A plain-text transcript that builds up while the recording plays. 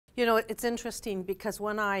You know, it's interesting because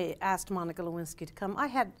when I asked Monica Lewinsky to come, I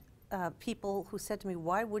had people who said to me,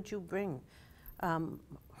 why would you bring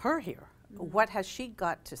her here? What has she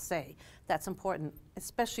got to say that's important,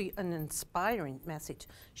 especially an inspiring message?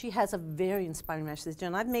 She has a very inspiring message,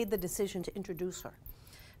 and I've made the decision to introduce her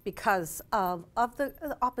because of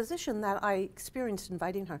the opposition that I experienced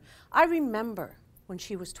inviting her. I remember when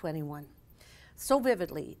she was 21 so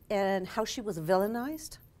vividly, and how she was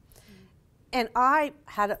villainized. And I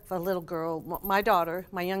had a little girl, my daughter,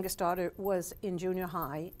 my youngest daughter, was in junior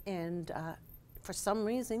high, and for some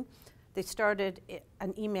reason, they started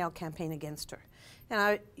an email campaign against her.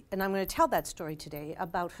 And I'm going to tell that story today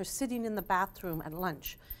about her sitting in the bathroom at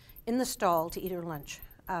lunch, in the stall to eat her lunch,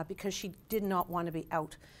 because she did not want to be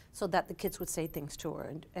out so that the kids would say things to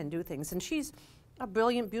her and do things. And she's a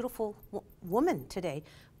brilliant, beautiful woman today.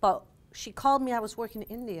 But she called me, I was working in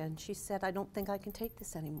India, and she said, I don't think I can take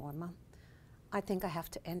this anymore, Mom. I think I have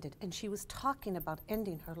to end it. And she was talking about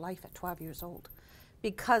ending her life at 12 years old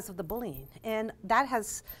because of the bullying. And that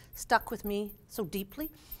has stuck with me so deeply.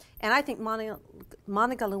 And I think Monica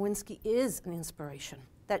Lewinsky is an inspiration,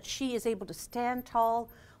 that she is able to stand tall,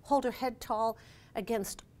 hold her head tall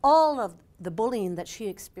against all of the bullying that she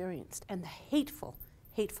experienced and the hateful,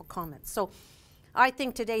 hateful comments. So I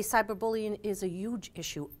think today cyberbullying is a huge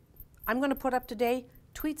issue. I'm going to put up today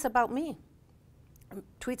tweets about me.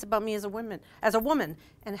 Tweets about me as a woman,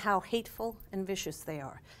 and how hateful and vicious they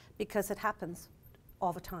are, because it happens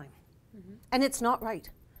all the time. And it's not right,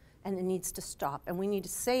 and it needs to stop. And we need to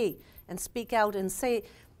say and speak out and say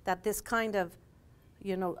that this kind of,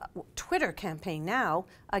 you know, Twitter campaign now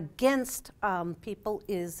against people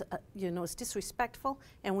is, you know, is disrespectful,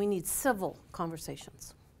 and we need civil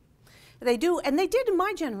conversations. They do, and they did in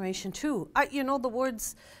my generation too. You know, the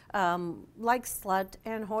words like slut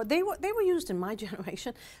and whore, they were used in my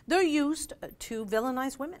generation. They're used to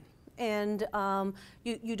villainize women. And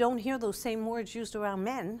you don't hear those same words used around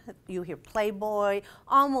men. You hear playboy,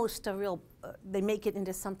 almost a real, they make it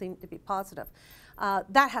into something to be positive.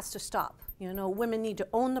 That has to stop. You know, women need to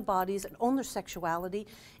own their bodies and own their sexuality,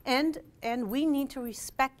 and we need to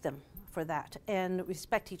respect them for that and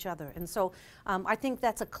respect each other. And so I think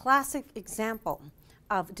that's a classic example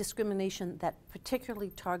of discrimination that particularly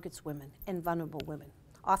targets women and vulnerable women,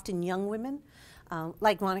 often young women,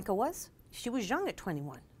 like Monica was. She was young at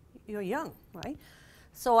 21. You're young, right?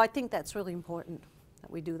 So I think that's really important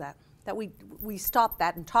that we do that we stop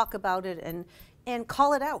that and talk about it and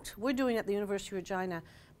call it out. We're doing at the University of Regina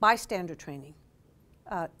bystander training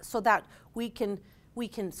so that we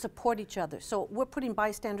can support each other. So we're putting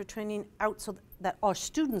bystander training out so that our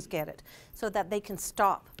students get it, so that they can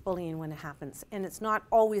stop bullying when it happens. And it's not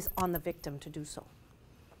always on the victim to do so.